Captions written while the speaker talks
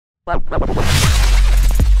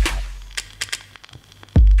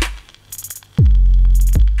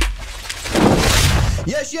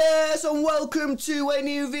Yes, and welcome to a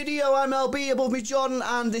new video. I'm LB, above me John,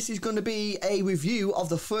 and this is going to be a review of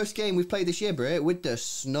the first game we've played this year, bro, with the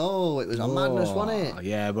snow. It was a madness, wasn't it?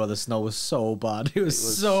 Yeah, bro, the snow was so bad. It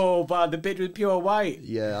was so bad. The pitch was pure white.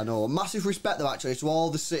 Yeah, I know. Massive respect, though, actually, to all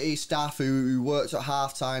the City staff who worked at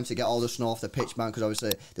half-time to get all the snow off the pitch, man, because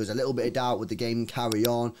obviously there was a little bit of doubt with the game carry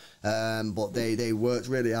on, but they worked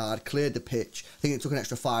really hard, cleared the pitch. I think it took an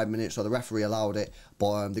extra 5 minutes, so the referee allowed it.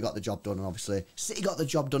 But they got the job done, and obviously City got the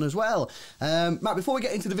job done as well. Matt, before we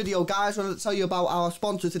get into the video, guys, I want to tell you about our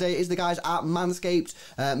sponsor today. Is the guys at Manscaped.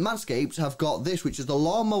 Manscaped have got this, which is the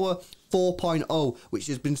Lawnmower 4.0, which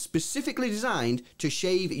has been specifically designed to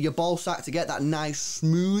shave your ball sack to get that nice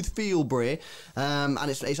smooth feel, bro. And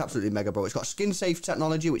it's absolutely mega, bro. It's got skin safe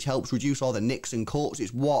technology, which helps reduce all the nicks and cuts.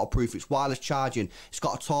 It's waterproof, it's wireless charging, it's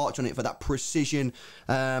got a torch on it for that precision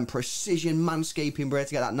manscaping, bro,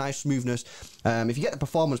 to get that nice smoothness. If you get the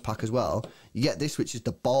performance pack as well, you get this, which is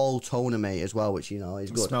the ball toner, mate, as well, which, you know,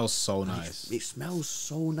 is good. It smells so nice. It smells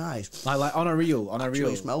so nice. Like on a reel,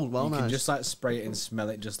 It smells well nice. You can just like spray it and smell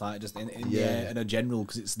it just in the air in a general,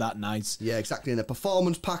 because it's that nice. Yeah, exactly. And the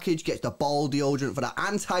performance package gets the ball deodorant for that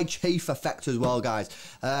anti-chafe effect as well, guys.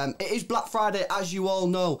 It is Black Friday, as you all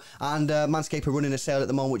know, and Manscaped are running a sale at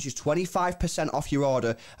the moment, which is 25% off your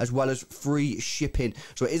order, as well as free shipping.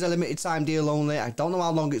 So it is a limited time deal only. I don't know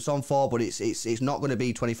how long it's on for, but it's not going to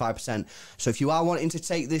be 25%. So if you are wanting to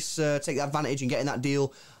take this, take the advantage and getting that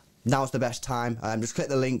deal, now's the best time. Just click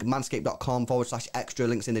the link, manscaped.com/extra.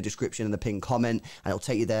 Links in the description and the pinned comment, and it'll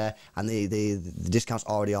take you there. And the discount's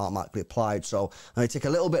already automatically applied. So it take a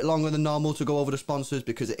little bit longer than normal to go over the sponsors,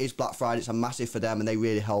 because it is Black Friday. It's a massive for them, and they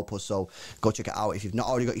really help us. So go check it out if you've not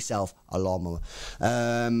already got yourself a lawnmower.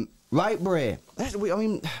 Right, Bray. Let's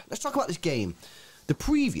talk about this game. The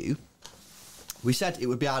preview. We said it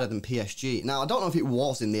would be harder than PSG. Now, I don't know if it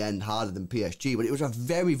was in the end harder than PSG, but it was a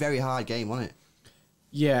very, very hard game, wasn't it?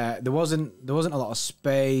 Yeah, there wasn't a lot of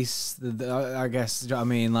space. I guess, you know what I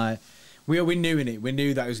mean? Like, we knew in it. We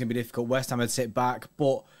knew that it was going to be difficult. West Ham would sit back,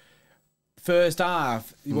 but first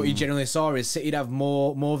half, what you generally saw is City'd have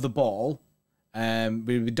more of the ball.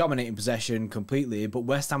 We'd be dominating possession completely, but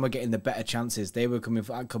West Ham were getting the better chances. They were coming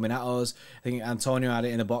at us. I think Antonio had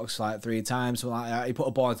it in the box like 3 times. So like, he put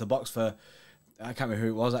a ball into the box for, I can't remember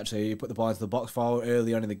who it was actually. He put the ball into the box for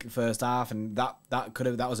early on in the first half, and that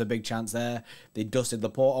was a big chance there. They dusted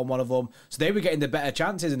Laporte on one of them, so they were getting the better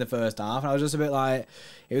chances in the first half. And I was just a bit like,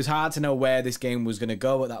 it was hard to know where this game was going to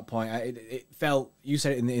go at that point. It felt, you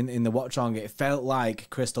said it in the watch along, it felt like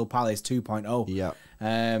Crystal Palace 2.0. Yeah.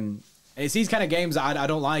 It's these kind of games that I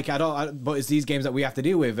don't like. But it's these games that we have to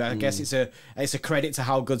deal with. I guess it's a credit to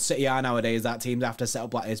how good City are nowadays that teams have to set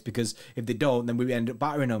up like this, because if they don't, then we end up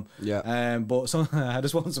battering them. Yeah. But I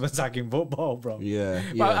just want some attacking football, bro. Yeah.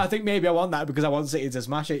 But I think maybe I want that because I want City to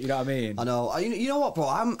smash it. You know what I mean? I know. You know what,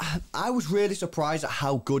 bro? I was really surprised at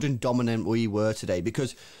how good and dominant we were today,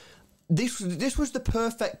 because this was the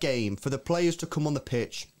perfect game for the players to come on the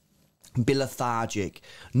pitch, be lethargic,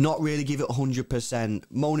 not really give it 100%,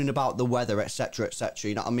 moaning about the weather, etc., etc.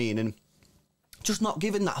 You know what I mean? And just not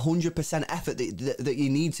giving that 100% effort that you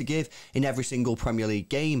need to give in every single Premier League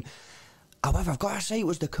game. However, I've got to say, it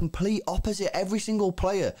was the complete opposite. Every single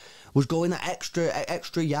player was going that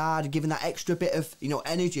extra yard, giving that extra bit of, you know,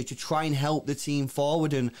 energy to try and help the team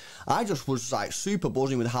forward. And I just was like super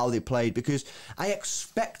buzzing with how they played, because I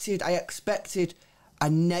expected a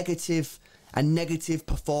negative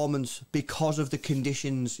performance because of the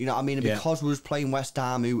conditions, you know what I mean? And because we was playing West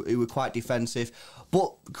Ham, who were quite defensive.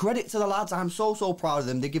 But credit to the lads, I'm so proud of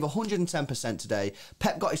them. They give 110% today.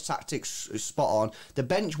 Pep got his tactics spot on. The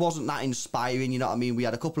bench wasn't that inspiring, you know what I mean? We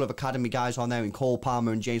had a couple of academy guys on there in Cole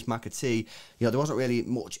Palmer and James McAtee. You know, there wasn't really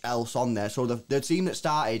much else on there. So the team that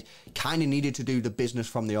started kind of needed to do the business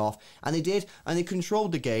from the off. And they did, and they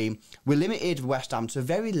controlled the game. We limited West Ham to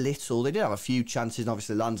very little. They did have a few chances, and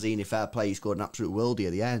obviously Lanzini, fair play, he scored an absolute worldie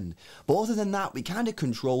at the end. But other than that, we kind of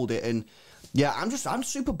controlled it. And yeah, I'm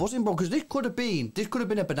super buzzing, bro, because this could have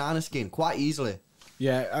been a banana skin quite easily.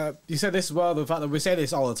 Yeah, you said this as well, the fact that we say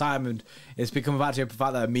this all the time, and it's become actually a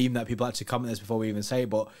fact that a meme that people actually comment this before we even say it,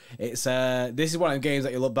 but it's this is one of the games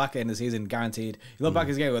that you look back in the season, guaranteed. You look back at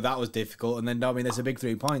this game where that was difficult, and then, I mean, there's a big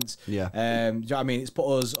 3 points. Yeah. Do you know what I mean? It's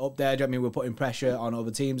put us up there, do you know what I mean? We're putting pressure on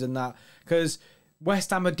other teams and that, because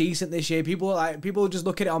West Ham are decent this year. People just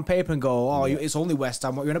look at it on paper and go, "Oh, it's only West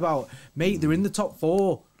Ham. What are you on about, mate? They're in the top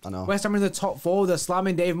 4. I know. West Ham are in the top 4. They're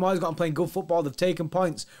slamming. Dave Moyes got them playing good football. They've taken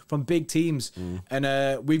points from big teams,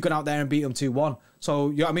 and we've gone out there and beat them 2-1. So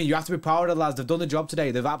you know what I mean, you have to be proud of the lads. They've done the job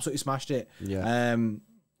today. They've absolutely smashed it. Yeah.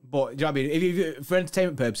 But do you know what I mean? If for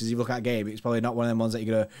entertainment purposes, you look at a game, it's probably not one of them ones that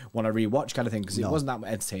you're gonna want to rewatch kind of thing because it wasn't that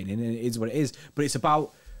entertaining. And it is what it is. But it's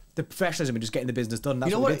about the professionalism and just getting the business done.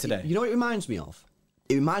 That's what we did today. You know what it reminds me of?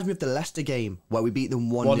 It reminds me of the Leicester game where we beat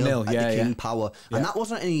them 1-0 at the King Power. And that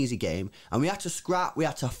wasn't an easy game. And we had to scrap, we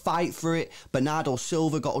had to fight for it. Bernardo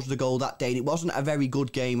Silva got us the goal that day. And it wasn't a very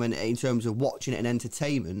good game in terms of watching it and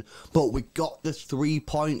entertainment. But we got the 3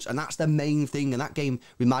 points. And that's the main thing. And that game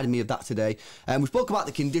reminded me of that today. And we spoke about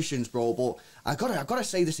the conditions, bro. But I gotta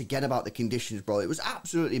say this again about the conditions, bro. It was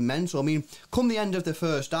absolutely mental. I mean, come the end of the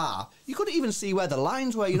first half, you couldn't even see where the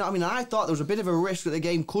lines were. You know what I mean? I thought there was a bit of a risk that the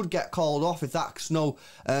game could get called off if that snow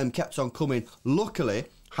kept on coming. Luckily,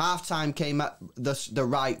 half-time came at the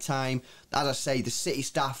right time. As I say, the City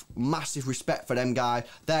staff, massive respect for them guys.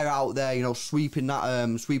 They're out there, you know, sweeping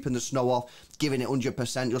the snow off, giving it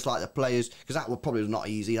 100%, just like the players, because that probably was not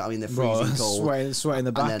easy. You know what I mean, they're freezing cold. Sweating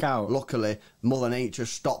the back out. Luckily, Mother Nature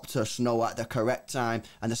stopped her snow at the correct time,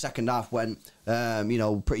 and the second half went, you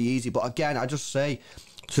know, pretty easy. But again, I just say,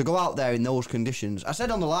 to go out there in those conditions, I said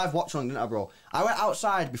on the live watch on, didn't I, bro? I went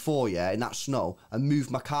outside before, in that snow, and moved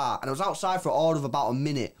my car, and I was outside for all of about a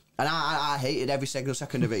minute, and I hated every single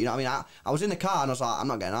second of it. You know what I mean? I was in the car, and I was like, I'm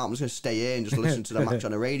not getting out. I'm just going to stay here and just listen to the match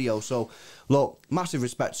on the radio. So, look, massive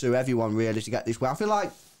respect to everyone, really, to get this way. I feel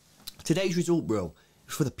like today's result, bro,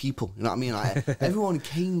 was for the people. You know what I mean? Like, everyone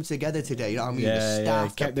came together today. You know what I mean? The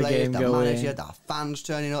staff, the players, the manager, the fans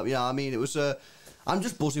turning up. You know what I mean? It was. I'm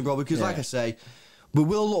just buzzing, bro, because like I say, we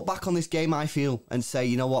will look back on this game, I feel, and say,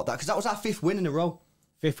 you know what, because that was our 5th win in a row.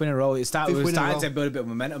 5th win in a row. We're starting to build a bit of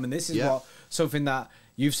momentum, and this is something that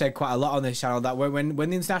you've said quite a lot on this channel, that when the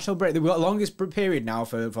international break, we've got the longest period now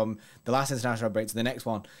from the last international break to the next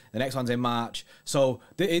one. The next one's in March. So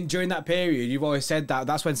during that period, you've always said that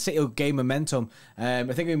that's when City will gain momentum. I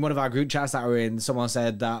think in one of our group chats that we're in, someone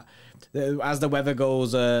said that as the weather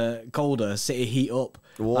goes colder, City heat up.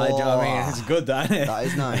 Like, do you know what I mean? It's good, that, isn't it? That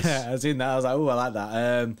is nice. I seen that. I was like, oh, I like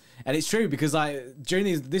that. And it's true because like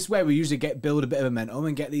during this way we usually build a bit of momentum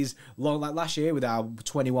and get these long, like last year with our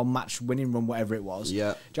 21 match winning run, whatever it was.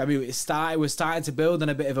 Yeah. Do you know what I mean? We're starting to build on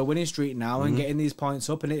a bit of a winning streak now and getting these points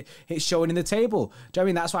up, and it's showing in the table. Do you know what I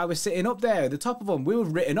mean? That's why we're sitting up there at the top of them. We were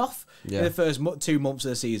written off in the first 2 months of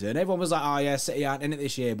the season. Everyone was like, oh yeah, City aren't in it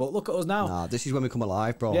this year, but look at us now. Nah, this is when we come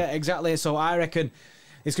alive, bro. Yeah, exactly. So I reckon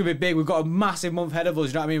it's going to be big. We've got a massive month ahead of us.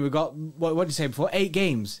 You know what I mean? We've got, what did you say before? 8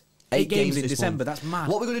 games. 8 games in December. That's mad.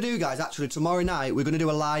 What we're going to do, guys, actually, tomorrow night, we're going to do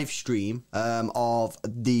a live stream of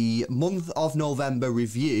the month of November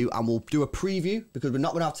review, and we'll do a preview, because we're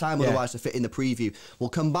not going to have time otherwise to fit in the preview. We'll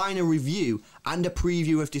combine a review and a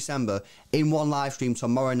preview of December in one live stream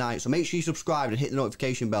tomorrow night. So make sure you subscribe and hit the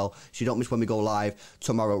notification bell so you don't miss when we go live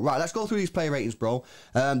tomorrow. Right, let's go through these player ratings, bro.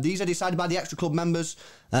 These are decided by the Extra Club members.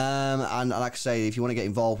 And like I say, if you want to get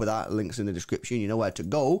involved with that, links in the description, you know where to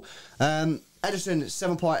go. Edison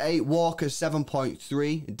 7.8, Walker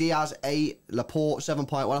 7.3, Diaz 8, Laporte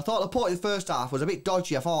 7.1. I thought Laporte in the first half was a bit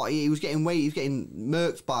dodgy. I thought he was getting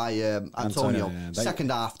murked by Antonio.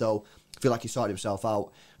 Second half though, I feel like he sorted himself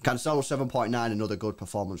out. Cancelo 7.9, another good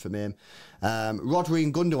performance from him. Rodri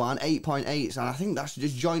and Gundogan 8.8, and I think that's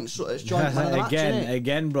just joint man of the match, isn't it?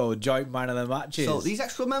 Again, bro, joint man of the matches. So these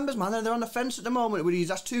extra members, man, they're on the fence at the moment with these.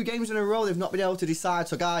 That's 2 games in a row they've not been able to decide.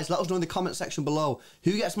 So guys, let us know in the comment section below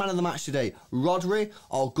who gets man of the match today, Rodri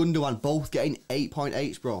or Gundogan, both getting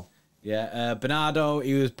 8.8s, bro. Yeah, Bernardo,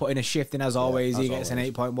 he was putting a shift in as always. He gets an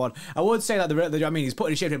 8.1. I would say that I mean, he's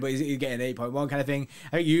putting a shift in, but he's getting an 8.1 kind of thing.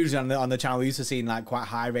 I think usually on the channel we used to see like quite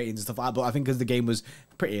high ratings and stuff like that, but I think because the game was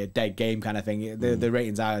pretty a dead game kind of thing, the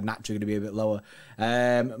ratings are naturally going to be a bit lower.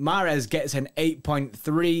 Mahrez gets an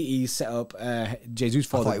 8.3. He set up Jesus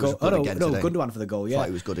for the goal. Gundogan for the goal. Yeah, I thought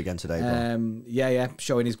he was good again today. Bro.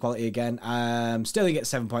 Showing his quality again. Sterling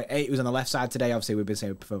gets 7.8. He was on the left side today. Obviously, we've been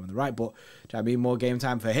saying performing on the right, but I mean, more game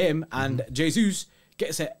time for him. And Jesus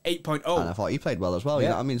gets an 8.0. And I thought he played well as well. Yeah. You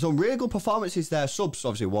know what I mean? Some really good performances there. Subs,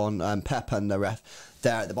 obviously, one. Pep and the ref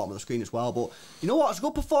there at the bottom of the screen as well. But you know what? It's a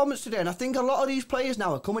good performance today. And I think a lot of these players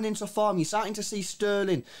now are coming into form. You're starting to see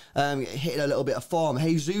Sterling hitting a little bit of form.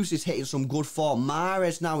 Jesus is hitting some good form.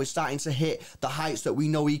 Mahrez now is starting to hit the heights that we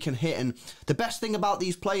know he can hit. And the best thing about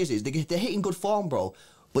these players is they're hitting good form, bro.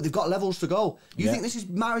 but they've got levels to go. You think this is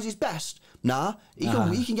Mahrez's best? Nah, he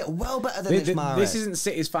can get well better than this Mahrez. This isn't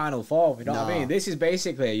City's final form, you know what I mean? This is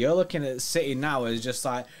basically, you're looking at City now as just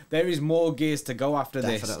like, there is more gears to go after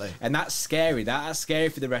this. And that's scary. That's scary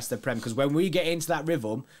for the rest of the Prem, because when we get into that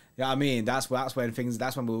rhythm, you know what I mean? That's when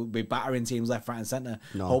we'll be battering teams left, right, and centre.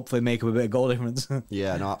 Hopefully, make up a bit of goal difference.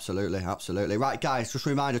 Yeah, no, absolutely. Right, guys, just a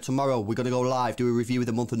reminder: tomorrow we're going to go live, do a review of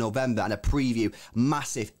the month of November and a preview.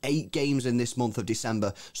 Massive 8 games in this month of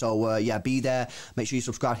December. So yeah, be there. Make sure you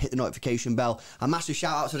subscribe, hit the notification bell. A massive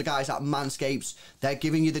shout out to the guys at Manscaped. They're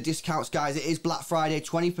giving you the discounts, guys. It is Black Friday,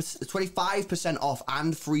 25% off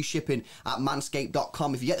and free shipping at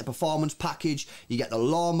manscaped.com. If you get the performance package, you get the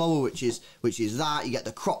lawnmower, which is that. You get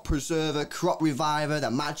the crop preserver, crop reviver, the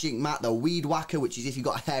magic mat, the weed whacker, which is if you've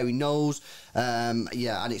got a hairy nose.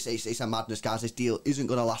 Yeah, and it's a madness, guys. This deal isn't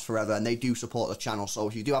going to last forever, and they do support the channel. So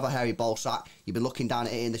if you do have a hairy ball sack, you've been looking down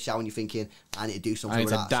at it in the shower and you're thinking, I need to do something with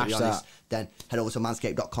that, to be honest, then head over to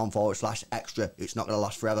manscaped.com/extra. It's not going to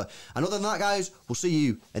last forever. And other than that, guys, we'll see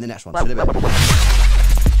you in the next one. See you in a bit.